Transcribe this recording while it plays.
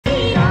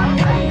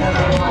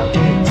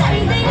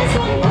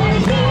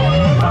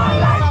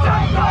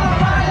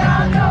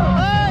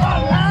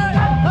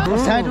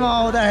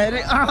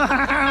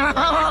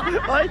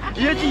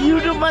यो चाहिँ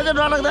युट्युबमा चाहिँ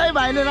डरलाग्दो है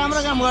भाइले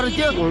राम्रो काम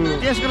गरेको थियो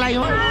त्यसको लागि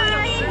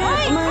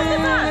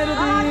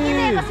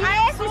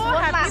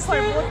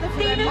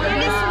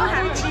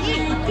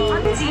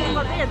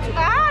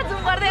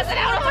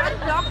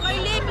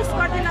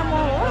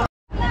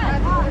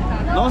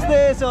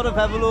नमस्ते सर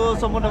फ्याबुलो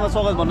सम्पूर्णमा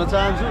स्वागत भन्न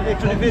चाहन्छु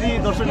एकचोटि फेरि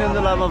दर्शन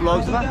योन्जन लामा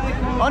भ्लग्समा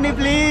अनि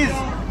प्लिज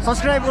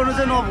सब्सक्राइब गर्नु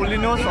चाहिँ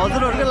नभुलिनुहोस्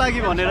हजुरहरूकै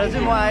लागि भनेर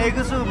चाहिँ म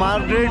आएको छु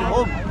मार्ग्रेट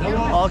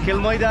होप खेल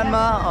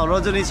मैदानमा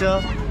रजनी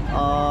छ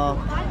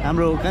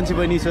हाम्रो कान्छी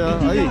बहिनी छ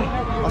है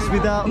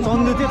अस्मिता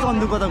चन्दु थियो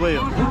चन्दु कता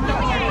गयो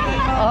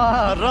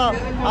र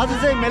आज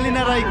चाहिँ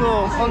मेलिना राईको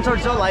कन्सर्ट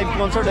छ लाइभ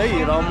कन्सर्ट है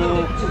र म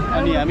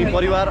अनि हामी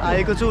परिवार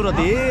आएको छु र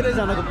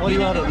धेरैजनाको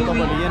परिवारहरू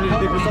तपाईँले यहाँनिर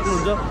देख्न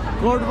सक्नुहुन्छ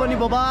रोड पनि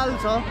बबाल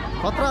छ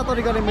खतरा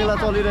तरिकाले मेला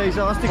चलिरहेछ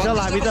अस्ति साल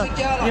हामी त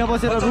यहाँ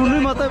बसेर रुनु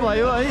मात्रै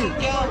भयो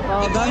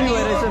है दामी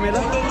भइरहेछ मेला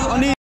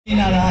अनि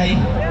मेलिना राई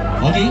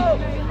अघि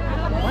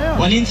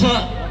भनिन्छ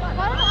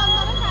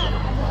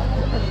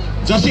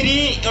जसरी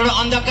एउटा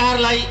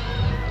अन्धकारलाई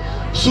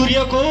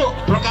सूर्यको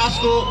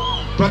प्रकाशको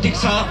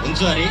प्रतीक्षा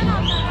हुन्छ अरे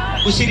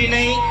उसरी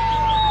नै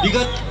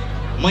विगत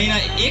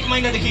एक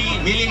महिनादेखि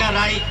मेलिना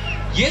राई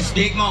यस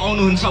भेगमा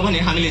आउनुहुन्छ भने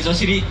हामीले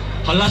जसरी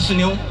हल्ला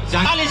सुन्यौं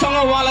जालीसँग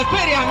उहाँलाई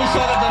फेरि हामी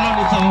स्वागत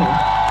जनाउँछौँ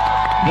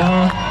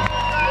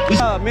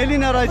र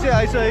मेलिना राई चाहिँ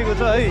आइसकेको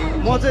छ है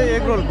म चाहिँ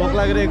एक रोल भोक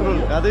लागेर एक रोल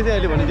खाँदै थिएँ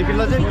अहिले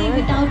भनेदेखिलाई चाहिँ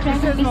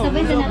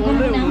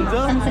बोल्दै हुनुहुन्छ र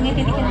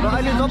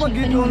अहिले जब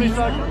गीत गाउनु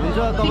स्टार्ट हुन्छ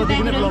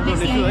तबदेखि नै ब्लग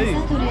गर्नेछु है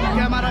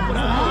क्यामेरा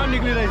पुरा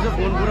निक्लिरहेछ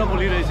फोन पुरा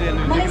बोलिरहेछ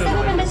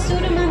सबैभन्दा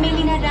सुरुमा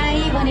मेलिना राई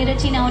भनेर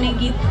चिनाउने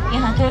गीत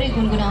यहाँ थोरै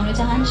गुनगुनाउन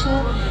चाहन्छु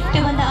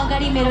त्योभन्दा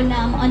अगाडि मेरो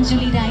नाम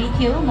अन्जुली राई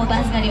थियो म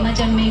बासगाडीमा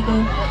जन्मेको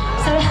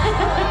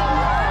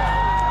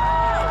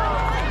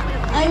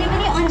अहिले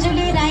पनि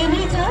अन्जुली राई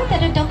नै छ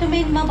तर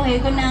डकुमेन्टमा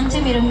भएको नाम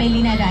चाहिँ मेरो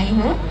मेलिना राई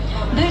हो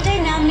दुईटै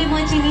नामले म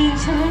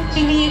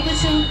चिनिएको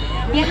छु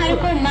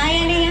यहाँहरूको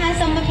मायाले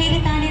यहाँसम्म फेरि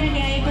तानेर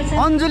ल्याएको छ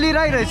अन्जुली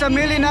राई रहेछ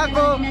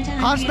मेलिनाको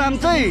खास नाम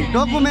चाहिँ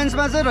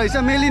डकुमेन्ट्समा चाहिँ रहेछ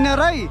मेलिना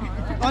राई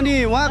अनि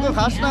उहाँको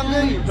खास नाम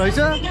चाहिँ रहेछ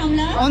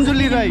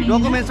अन्जुली राई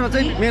डकुमेन्ट्समा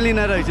चाहिँ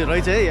मेलिना राई चाहिँ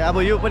रहेछ है अब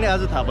यो पनि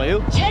आज थाहा भयो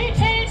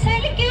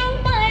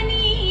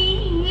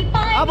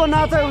अब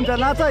नाचै हुन्छ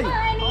नाचै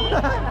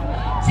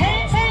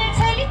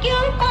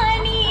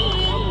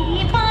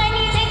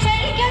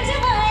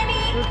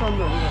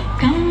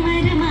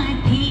कमर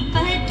माथि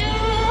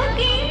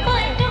पटुकी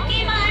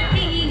पटुकी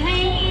माथि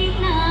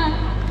घैला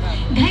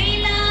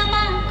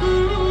घैलामा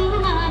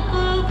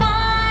कुवाको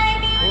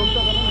पानी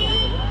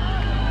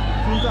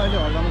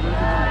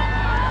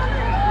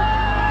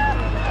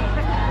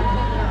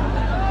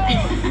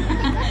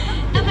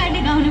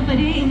तपाईँले गाउनु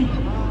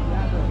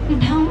पर्यो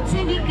ढाउँछ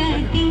नि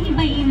कति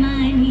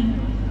बैमानी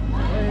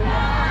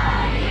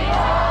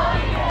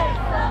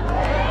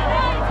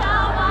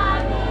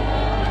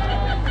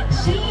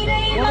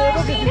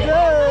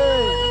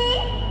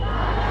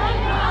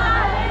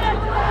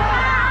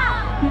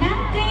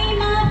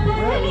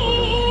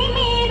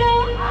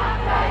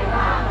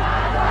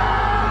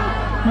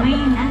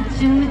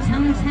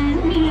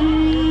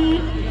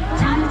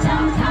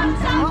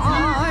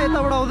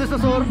यताबाट आउँदैछ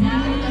स्वर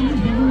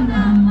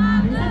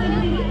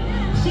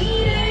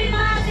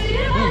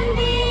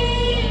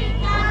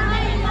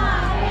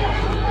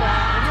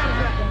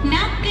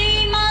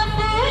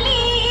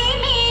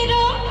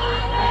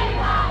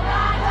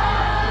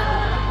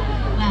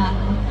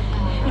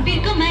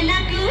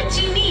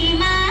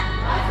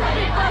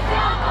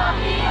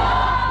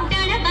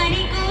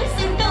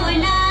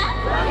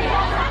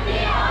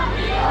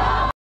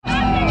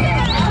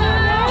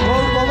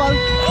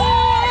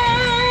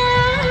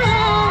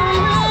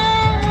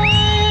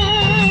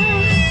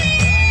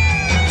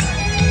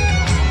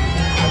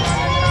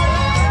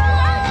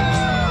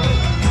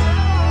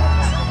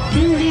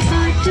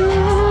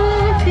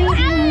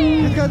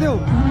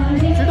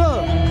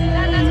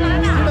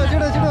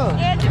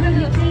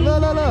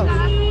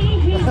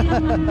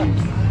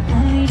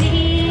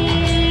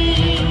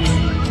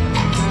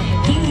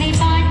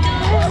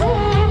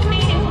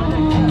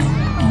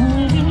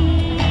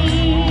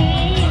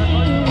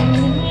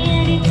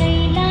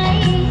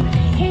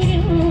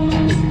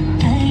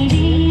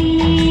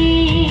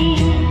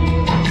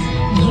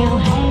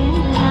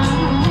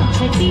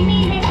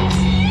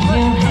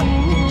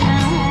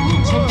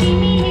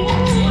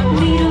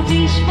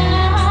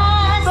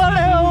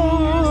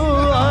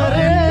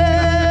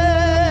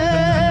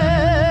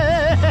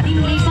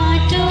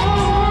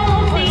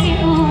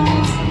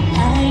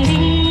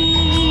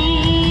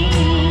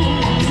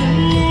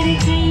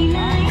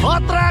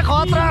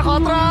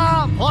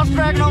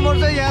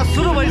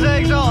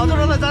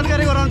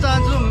जानकारी गराउन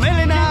चाहन्छु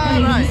Melina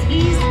Rai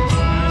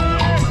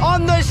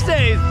on the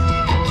stage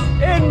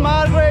in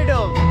MargaretS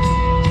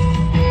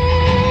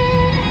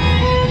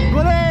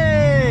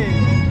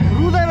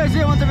रुँदै रहेछ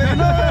यो मान्छे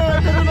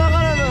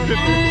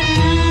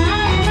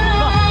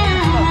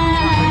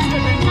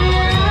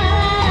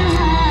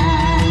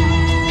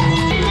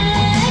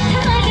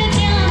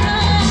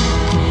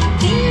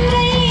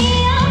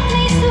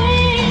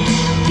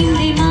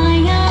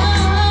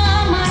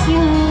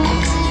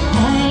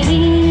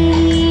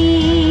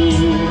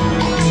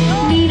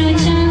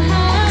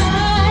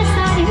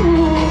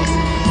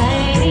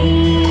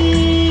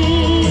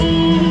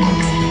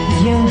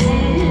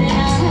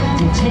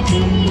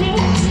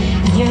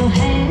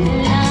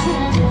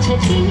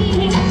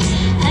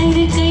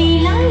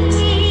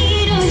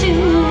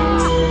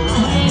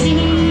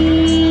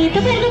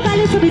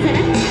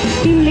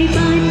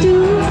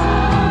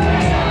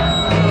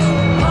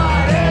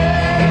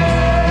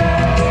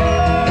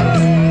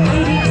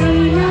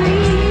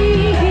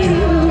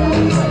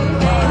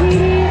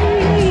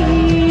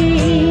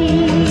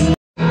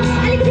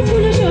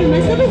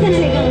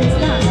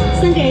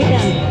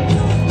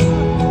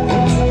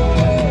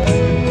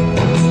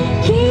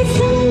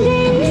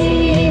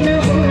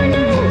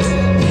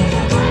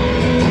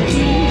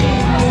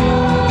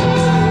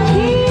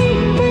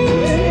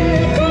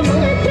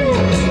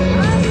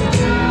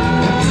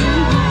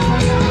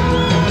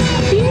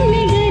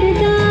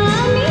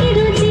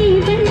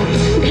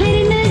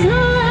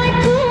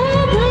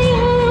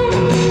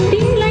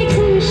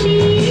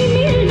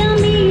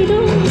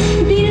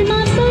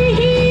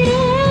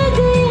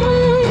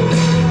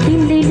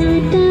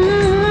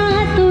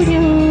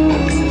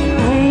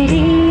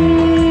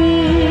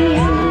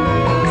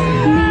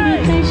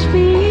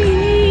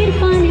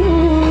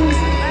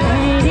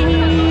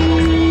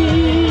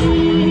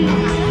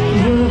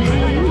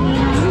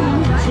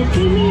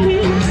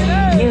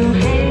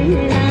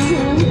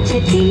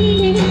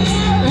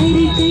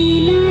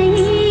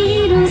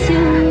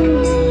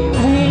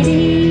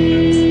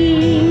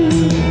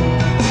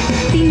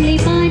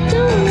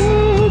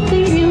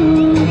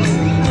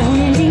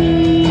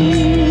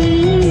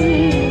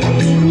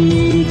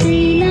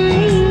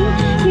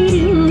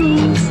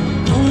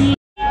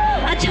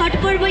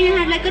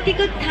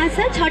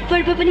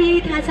पनि यही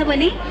थाहा छ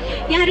भने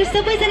यहाँहरू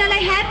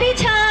सबैजनालाई happy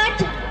Chhath.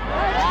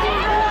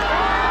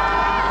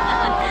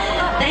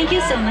 Thank you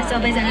so much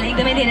सबैजनालाई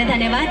एकदमै धेरै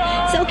धन्यवाद।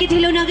 सो ओके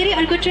ढिलो नगरी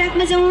अर्को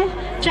ट्र्याकमा जाउँ।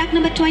 ट्र्याक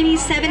नम्बर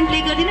 27 प्ले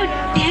गरिदिनु,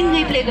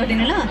 ड्याङ्गै प्ले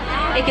गरिदिनु ल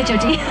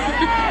एकैचोटि।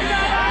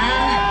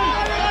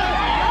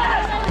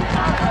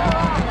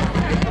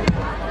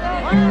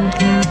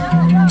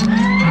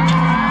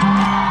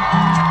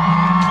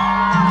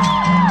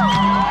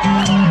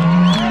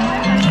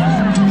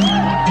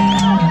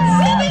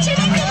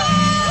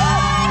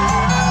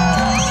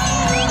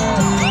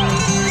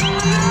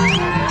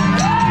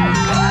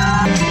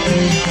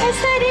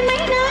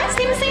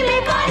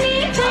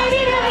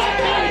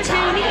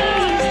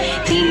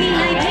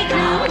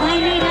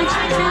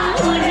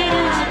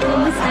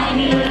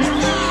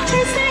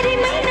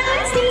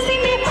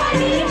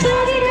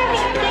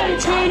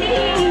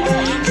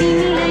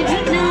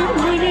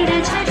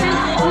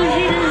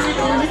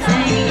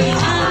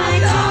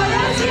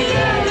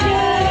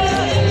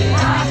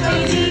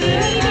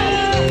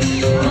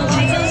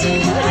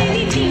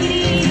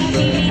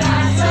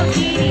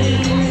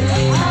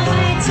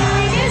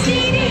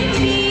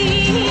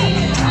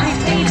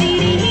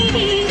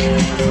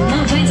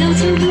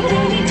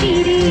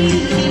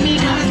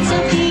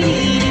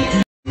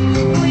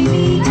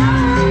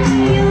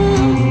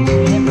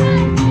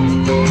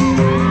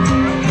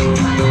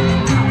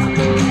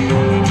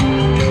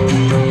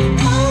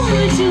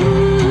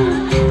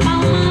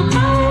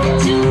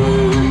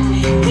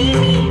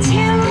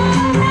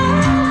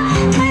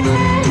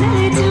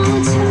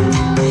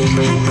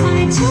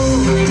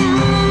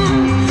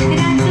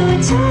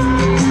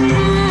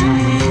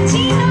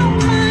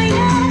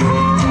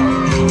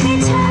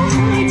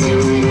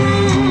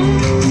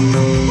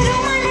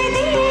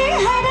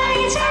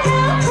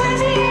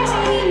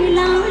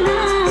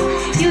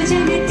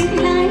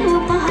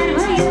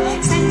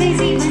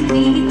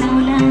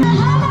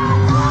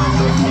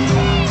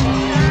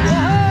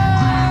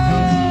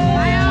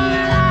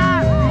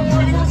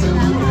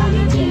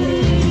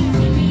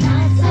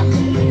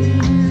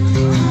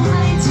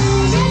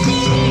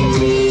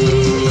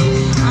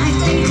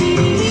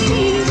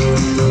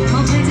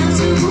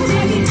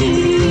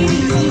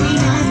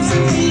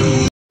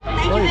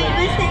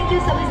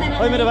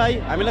 मेरो भाइ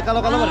हामीलाई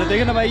कालो कालो भनेर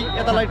देखेन भाइ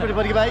यता लाइटपट्टि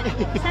फर्की भाइ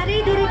सारै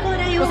धेरै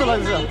करायो कस्तो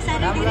लाग्छ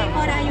सारै धेरै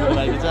करायो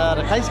भाइ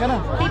बिचारा खाइस खाना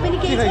त्यही पनि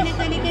केही छैन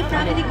कहिलेकाहीँ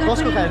प्राकृतिक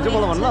कसको खाएर चाहिँ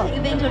मलाई भन्न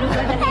इभेन्टहरु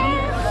गर्दाखेरि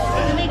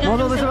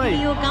मजा आउँदैछ भाइ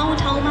यो गाउँ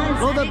ठाउँमा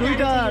ल त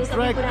दुईटा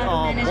ट्र्याक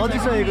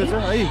बजिसकेको छ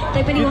है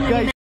त्यही पनि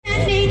उहाँले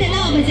चाहिँ ल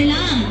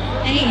बजेलाम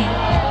है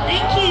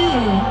थ्यांक यू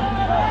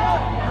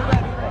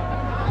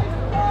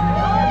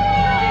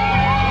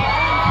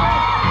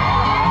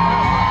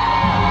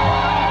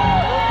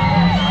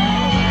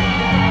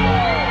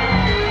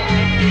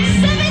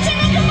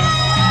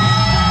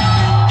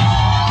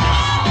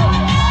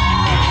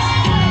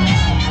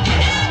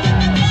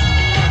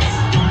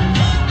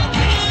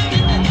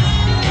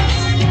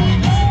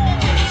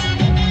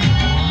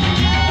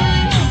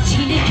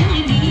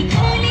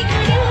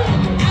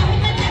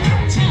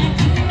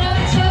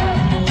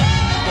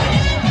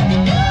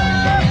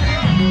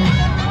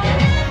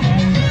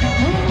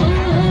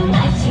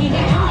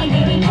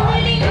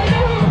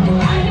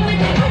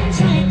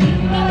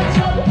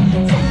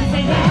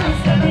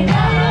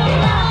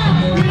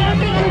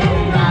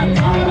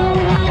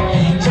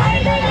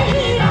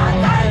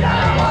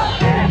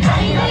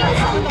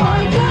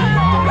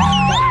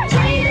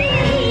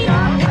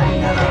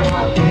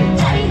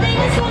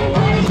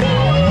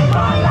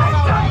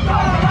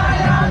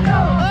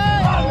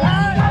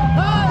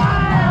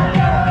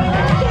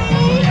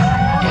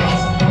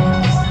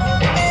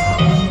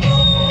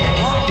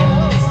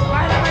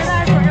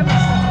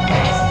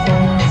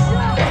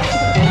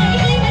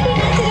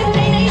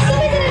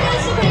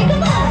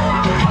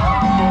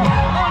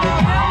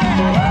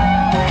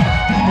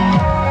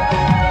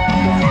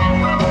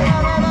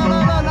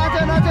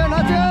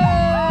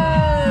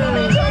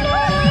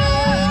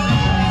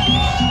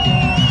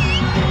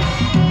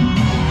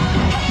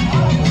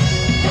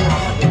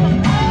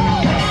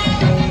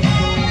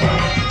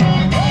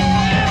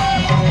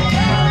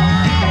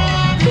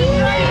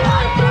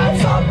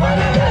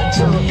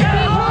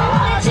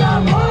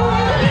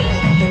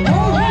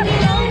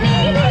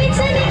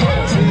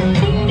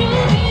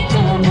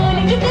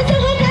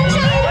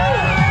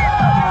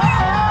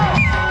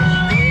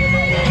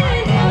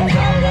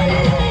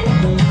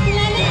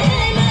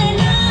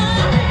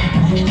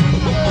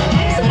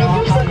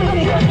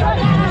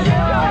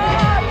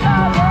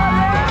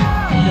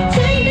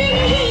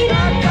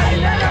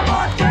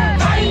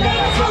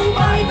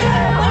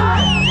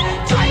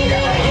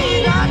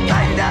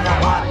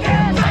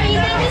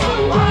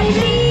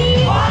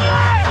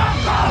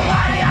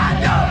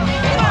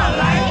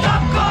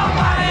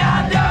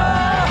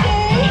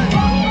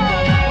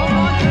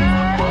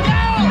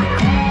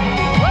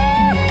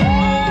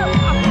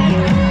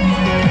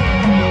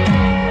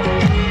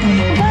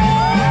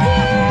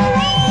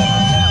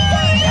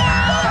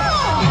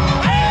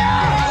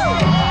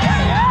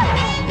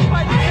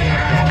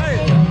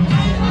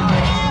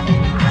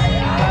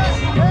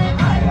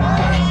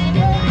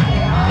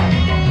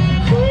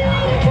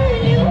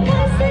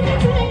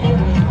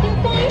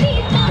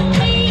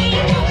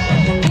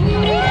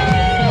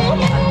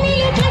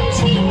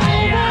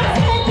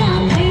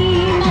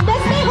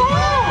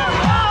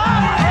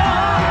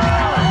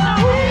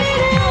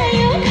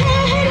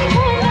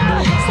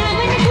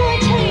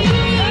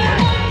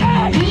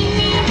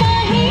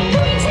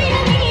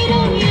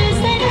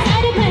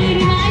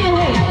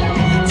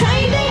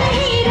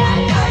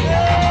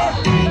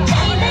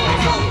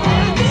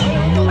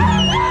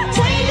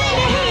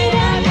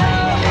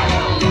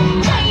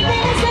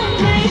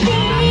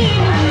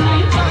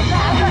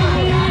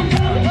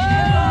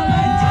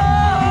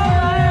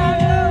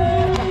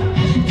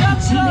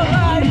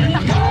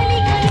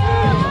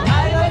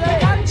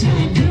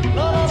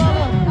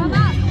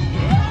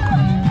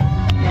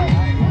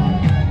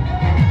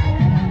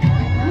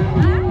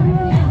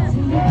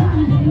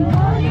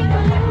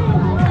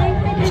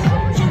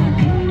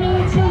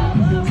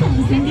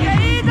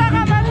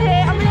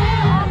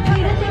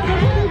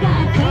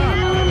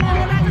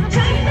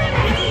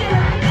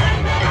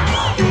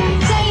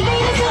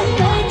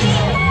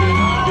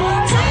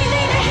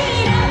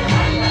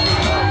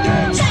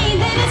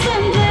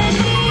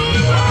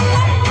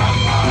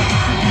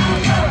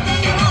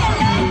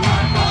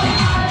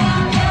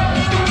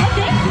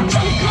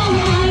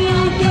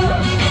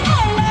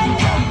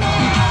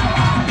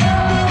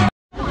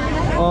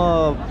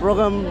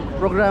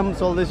प्रोग्राम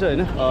चल्दैछ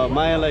होइन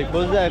मायालाई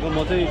खोज्दै आएको म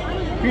चाहिँ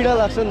पीडा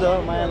लाग्छ नि त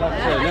माया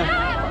लाग्छ होइन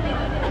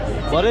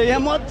भरे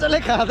यहाँ मजाले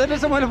खाँदै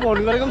रहेछ मैले फोन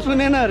गरेको पनि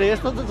सुनेन अरे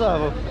यस्तो त छ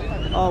अब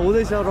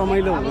हुँदैछ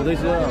रमाइलो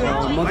हुँदैछ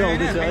मजा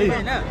आउँदैछ है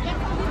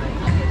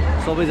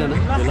सबैजना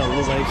भेला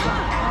हुनुभएको छ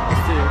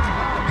यस्तै हो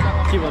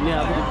के भन्ने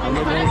अब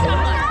हाम्रो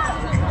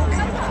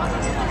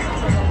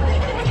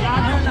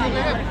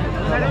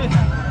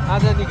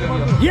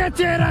ये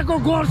चेहरा को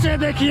गौर से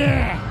देखिए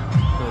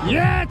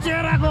ये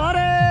चेहरा को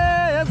अरे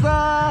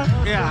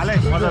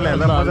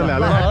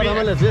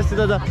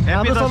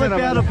हाम्रो सबै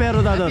प्यारो प्यारो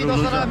दादाहरू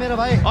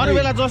अरू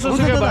बेला जसो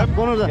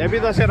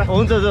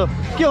हुन्छ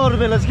के अरू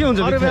बेला चाहिँ के हुन्छ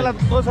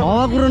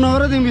हावा कुरो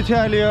नगर तिमी पछि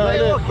अहिले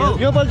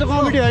यो पालि चाहिँ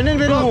कमेडी होइन नि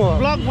फेरि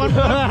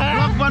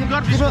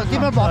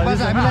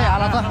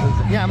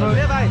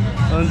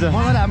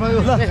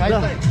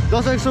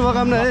दसैँको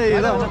शुभकामना है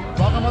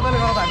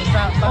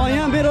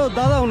यहाँ मेरो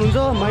दादा हुनुहुन्छ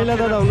माइला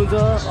दादा हुनुहुन्छ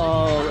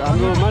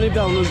हाम्रो मानिक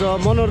दादा हुनुहुन्छ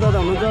मनोहर दादा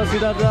हुनुहुन्छ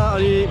सिद्धार्थ दादा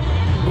अनि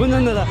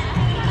गुन्जन दादा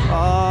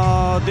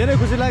धेरै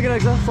खुसी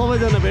लागिरहेको छ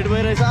सबैजना भेट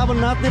भइरहेछ अब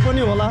नाच्ने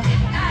पनि होला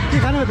के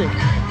खानु थियो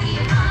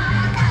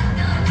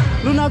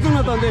लु नाचौँ न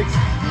त अन्त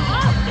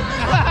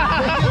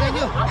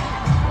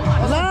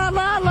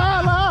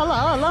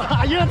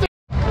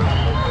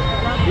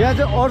यहाँ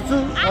चाहिँ अड्छु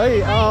है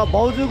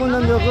भाउजू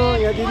गुन्जनको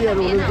यहाँ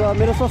दिदीहरू हुनुहुन्छ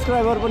मेरो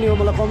सब्सक्राइबर पनि हो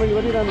मलाई कमेन्ट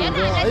गरिरहनु हुन्छ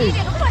है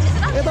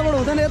यताबाट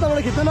हुँदैन यताबाट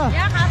खिच्दैन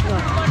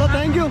ल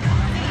थ्याङ्क यू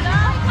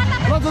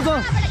ल जो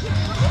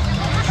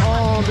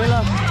बेला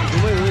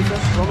घुमाइ हुँदैछ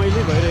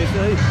रमाइलो भइरहेछ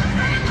है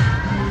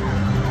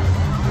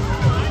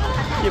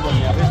के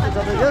भन्ने अब यस्तो छ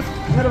यस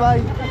मेरो भाइ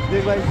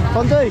देख भाइ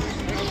सन्चै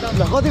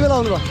ल कति बेला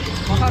आउनु भयो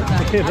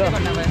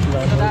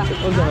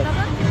हुन्छ भाइ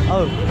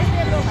आऊ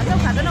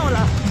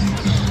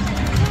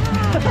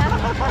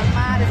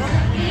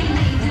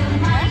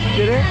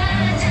के अरे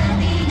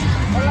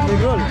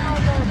एग रोल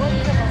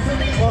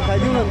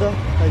खाइदिउँ न अन्त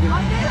खाइदिउँ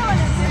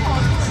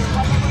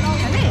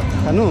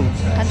खानु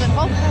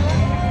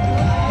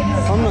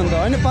खाउँ न अन्त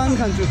होइन पान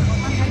खान्छु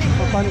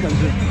पान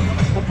खान्छु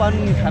म पान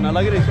खान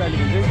लागिरहेको छु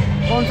अहिले चाहिँ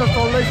कन्सर्ट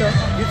चल्दैछ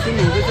गीत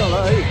सुन्नु हुँदैछ होला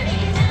है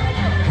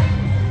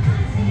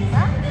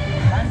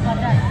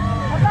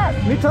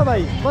मिठो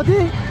भाइ कति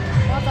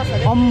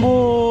अम्बो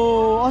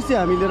अस्ति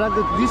हामीले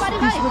राख्दै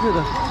 20-30 रुपियाँ त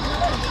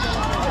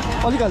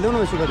अलिक हालिदेऊ न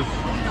सुपारी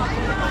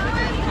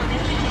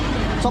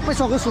सबै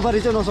सकोस् सुपारी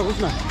चाहिँ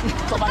नसकोस् न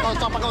चपाको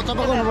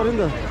हुनु पऱ्यो नि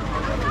त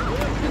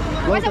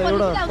ल त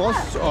एउटा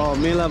फर्स्ट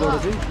मेलाबाट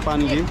चाहिँ पान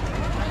लियो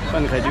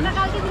पान खाइदिउँ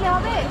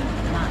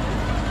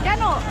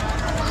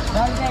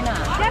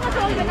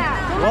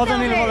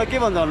रजनीले मलाई के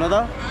भन्छ भन्नु त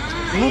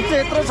मुख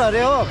चाहिँ यत्रो छ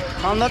अरे हो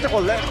खाँदा चाहिँ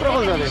खोल्दा यत्रो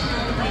खोल्छ अरे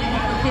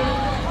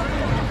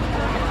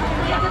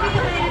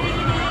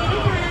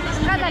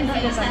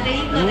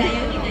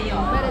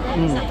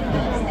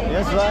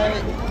यस भाइ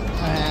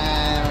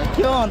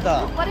के हो अन्त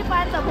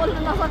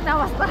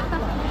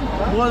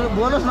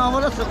बोलोस्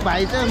नबोलोस्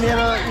भाइ चाहिँ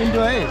मेरो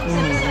इन्डो है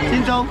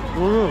चिन्छौ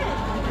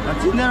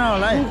चिन्दैन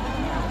होला है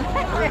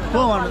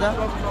को भन्नु त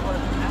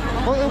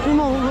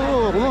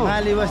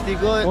माली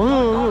बस्तीको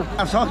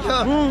सक्यो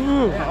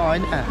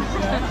होइन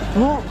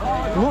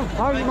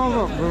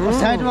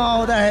साइडमा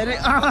आउँदाखेरि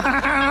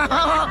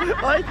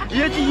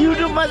यो चाहिँ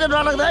युट्युबमा चाहिँ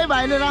नलाग्दा है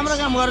भाइले राम्रो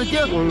काम गरेको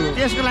थियो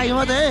त्यसको लागि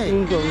मात्रै है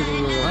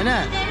होइन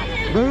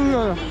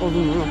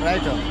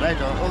राइट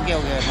हो okay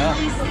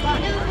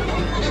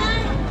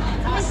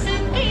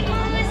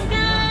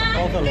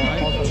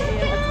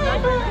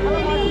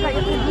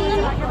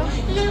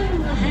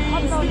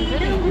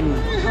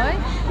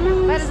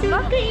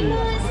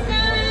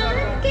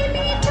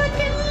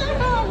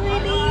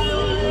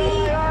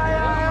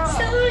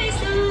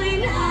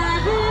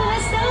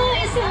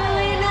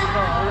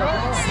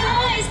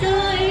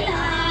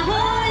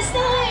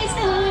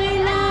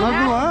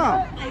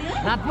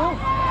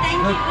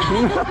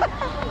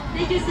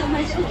Thank you so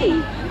much. Okay.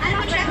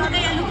 I'm track to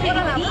kaya look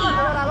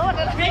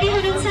ready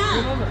हुनुहुन्छ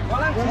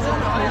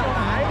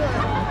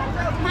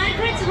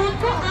MargaretS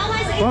होमको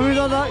आवाज कमी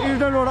दादा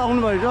इन्टरनेट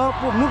आउनु भएछ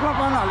मुखमा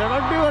पान हालेर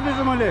अड्डी गर्दैछ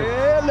मैले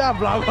ए ल्या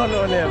ब्लग गर्नु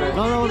भने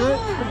दादा चाहिँ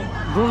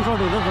ड्रोन शट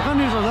हुन्छ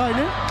कहाँनिर छ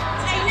अहिले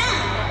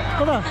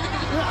कता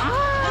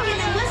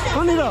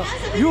कहाँनिर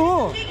यो हो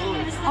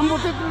अम्बो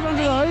त्यत्रो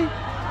जान्छ है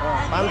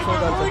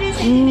 500 जान्छ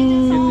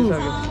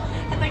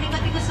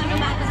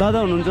दादा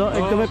हुनुहुन्छ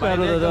एकदमै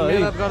प्यारो दादा है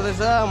मेहनत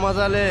गर्दैछ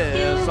मजाले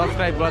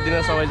सब्स्क्राइब गरिदिनु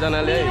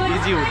सबैजनाले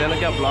इजी हुँदैन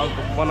क्या भ्लग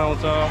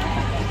बनाउँछ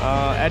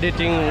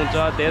एडिटिङ हुन्छ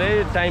धेरै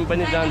टाइम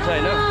पनि जान्छ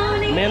होइन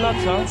मेहनत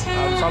छ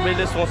अब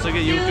सबैले सोच्छ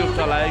कि युट्युब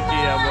चलायो कि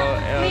अब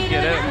के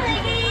अरे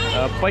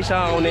पैसा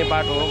आउने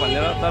बाटो हो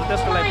भनेर तर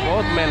त्यसको लागि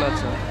बहुत मेहनत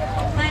छ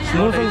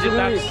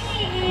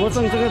म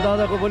सँगसँगै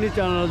दादाको पनि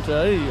च्यानल छ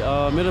है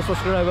मेरो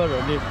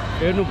सब्सक्राइबरहरूले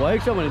हेर्नु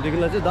भएको छ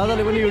भनेदेखिलाई चाहिँ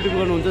दादाले पनि युट्युब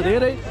गर्नुहुन्छ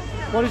धेरै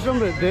परिश्रम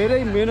धेरै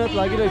मेहनत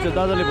लागिरहेछ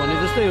दादाले भने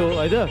जस्तै हो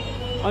होइन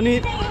अनि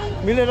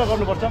मिलेर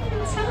गर्नुपर्छ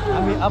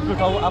हामी आफ्नो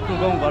ठाउँ आफ्नो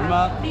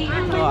गाउँघरमा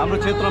हाम्रो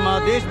क्षेत्रमा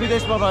देश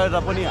विदेशमा रहेर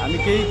पनि हामी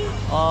केही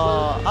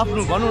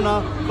आफ्नो भनौँ न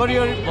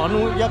करियर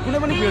भनौँ या कुनै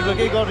पनि फिल्डमा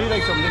केही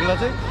गरिरहेको छ भनेदेखिलाई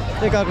चाहिँ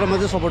एकाग्रमा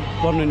चाहिँ सपोर्ट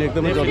गर्नु नि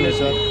एकदमै जरुरी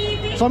छ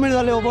समीर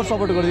दाले ओभर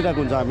सपोर्ट गरिदिरहेको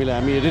हुन्छ हामीलाई,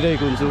 हामी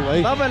हेरिरहेको हुन्छौँ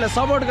है। तपाईँहरूले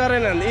सपोर्ट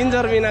गरेन भने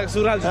इन्जर बिनाको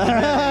सुरुवाल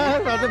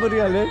साँच्चै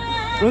परिहाल्यो।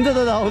 हुन्छ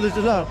दादा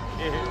आउँदैछु ल।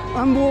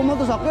 आम्बो म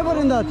त छक्कै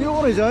पऱ्यो नि त, त्यो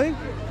रहेछ है।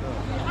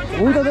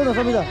 हुन्छ दादा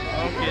सबै त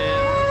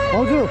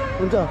आउँछु।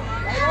 हुन्छ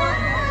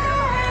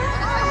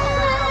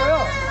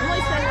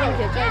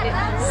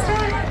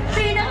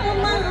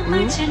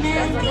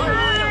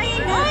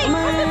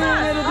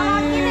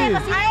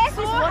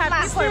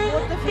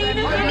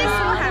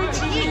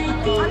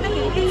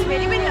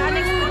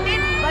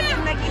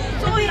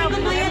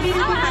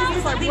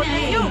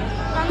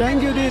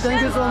Thank you, Dee.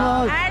 Thank you so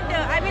much. And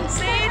I will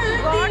pray to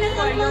God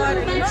for your,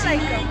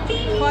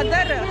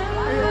 further.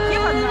 के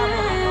भन्नु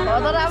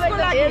अब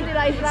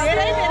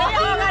धेरै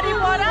अगाडि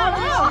बढ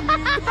हो,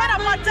 तर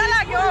मजा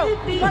लाग्यो।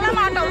 मलाई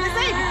माटाउँदैछ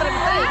है भित्र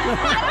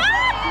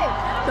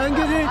Thank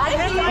you, Dee.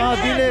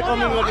 दिले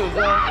कमेन्ट गर्नुहुन्छ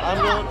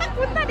हाम्रो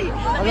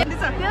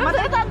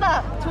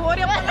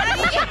छोड्यो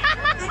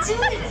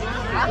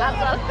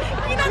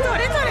किन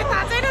छोडे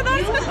थाहा छैन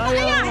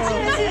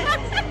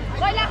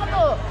कहिलाको त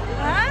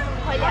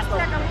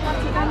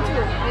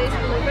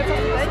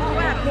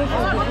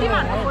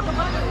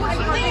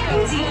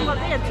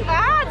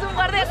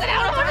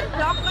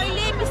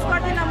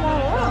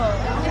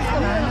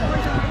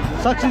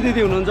साक्षी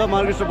दिदी हुनुहुन्छ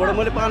मार्गरेट्सबाट।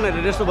 मैले पान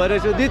हेरेर यस्तो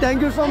भइरहेको छु। दी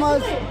thank you so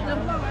much.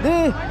 The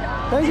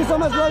thank you so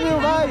much, love you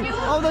भाइ।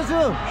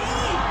 आउँदैछु।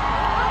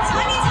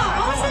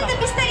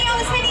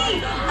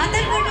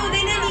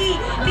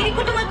 फेरि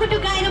कुटुमा कुटु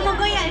गाएर म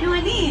गइहाल्नु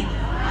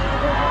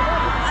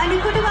अनि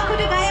कुटुमा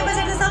कुटु गाए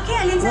बजार त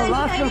सकिहालिन्छ।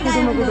 लास्टमा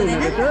कुटुमा कुटु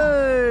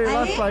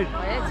लास्ट फाइट।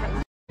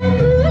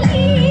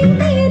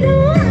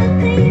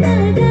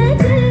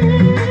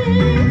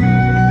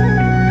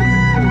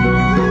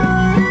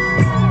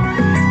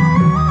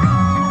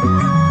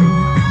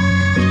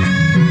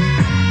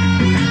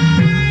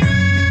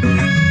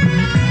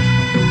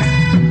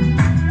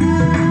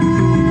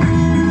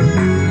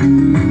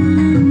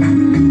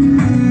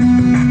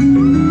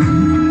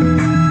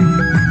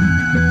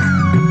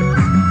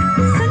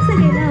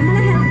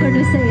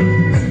 Say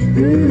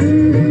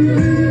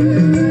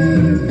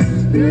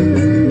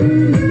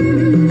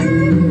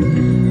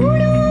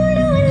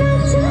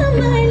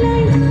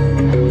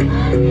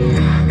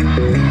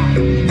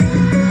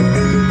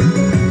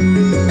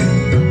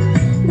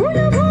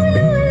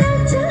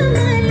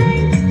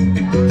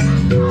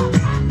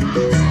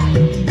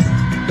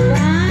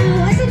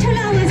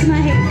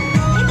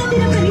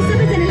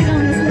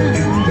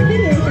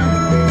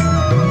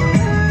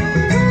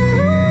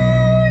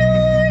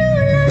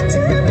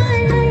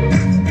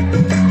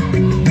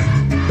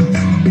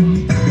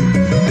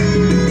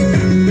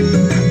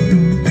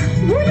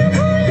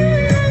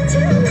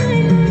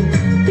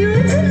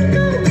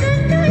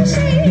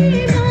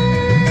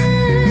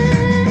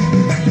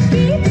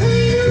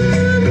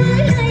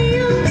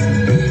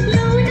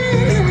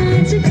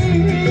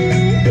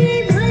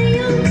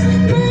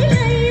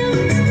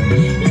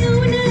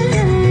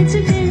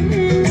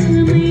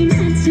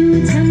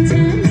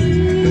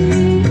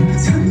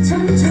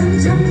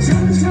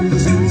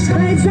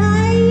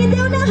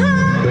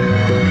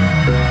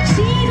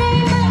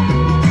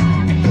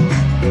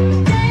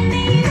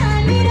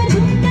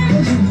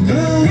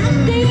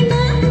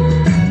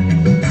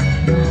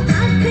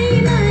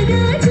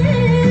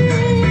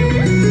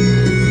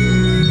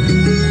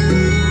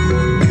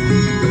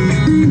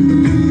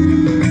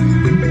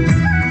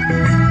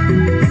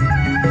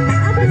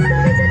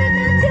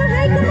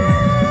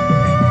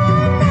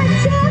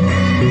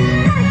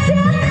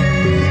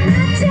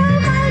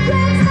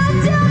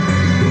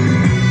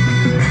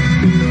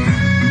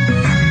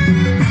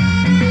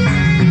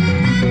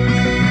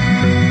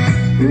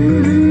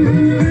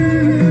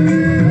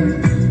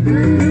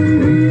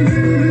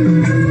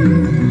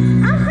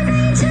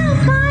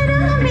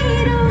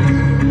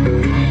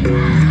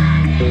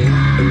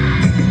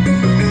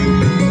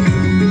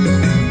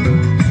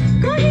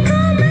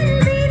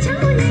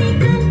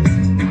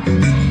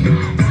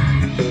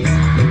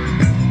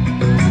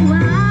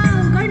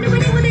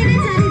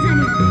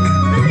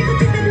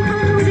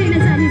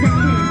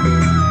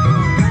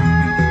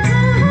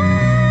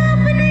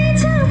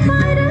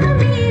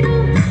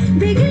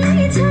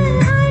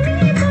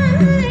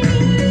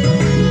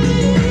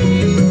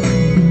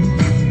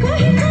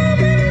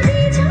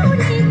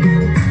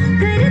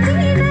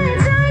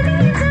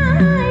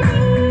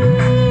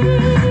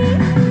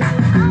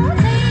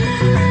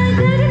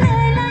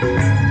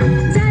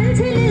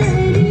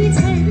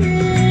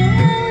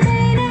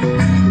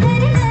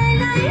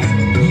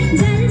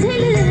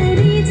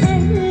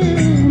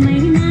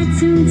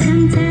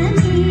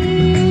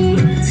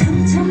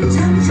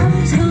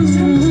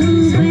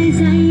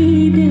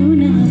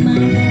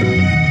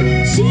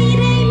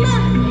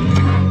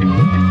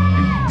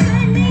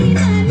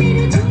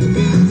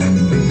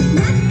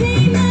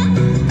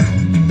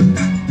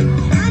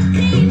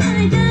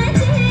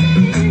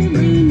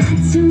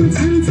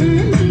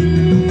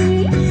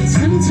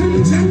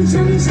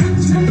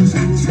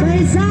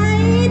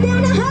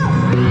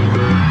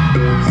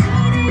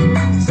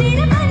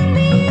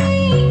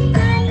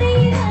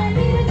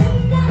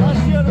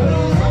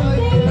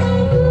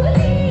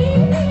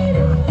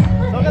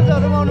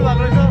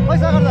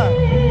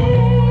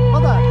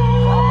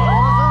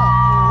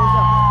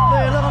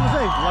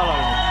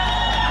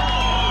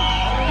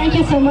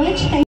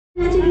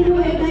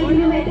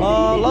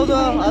लौ त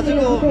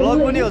आजको भ्लग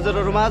पनि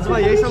हजुरहरू माझमा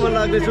यहीसम्म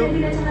राख्दैछु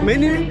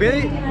भेरी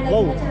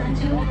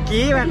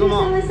के भएको म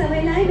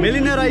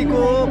मेलिना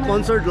राईको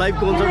कन्सर्ट लाइभ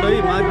कन्सर्ट है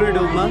मार्गरेट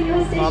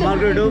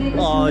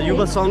होपमा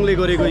युवा सङ्घले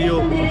गरेको यो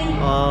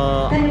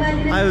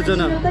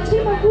आयोजना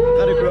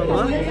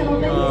कार्यक्रममा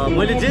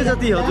मैले जे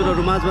जति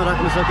हजुरहरू माझमा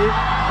राख्न सकेँ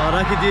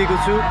राखिदिएको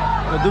छु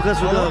दुःख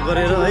सुख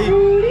गरेर है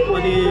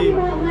अनि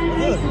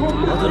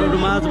हजुरहरू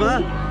माझमा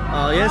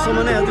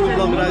यहाँसम्म नै आजको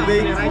भ्लग राख्दै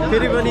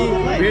फेरि पनि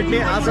भेट्ने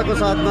आशाको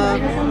साथमा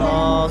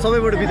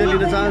सबैबाट बिदा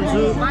लिन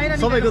चाहन्छु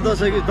सबैको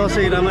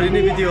दसैँ राम्ररी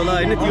नै बित्यो होला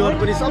होइन तिहार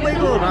पनि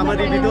सबैको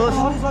राम्ररी बितोस्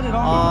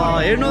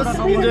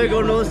हेर्नुहोस् इन्जोय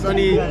गर्नुहोस्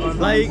अनि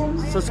लाइक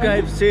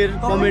सब्सक्राइब सेयर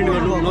कमेन्ट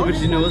गर्नु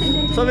नबिर्सिनुहोस्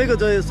सबैको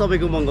जय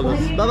सबैको मङ्गल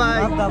होस् बाई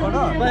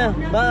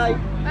बाई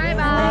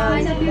बाई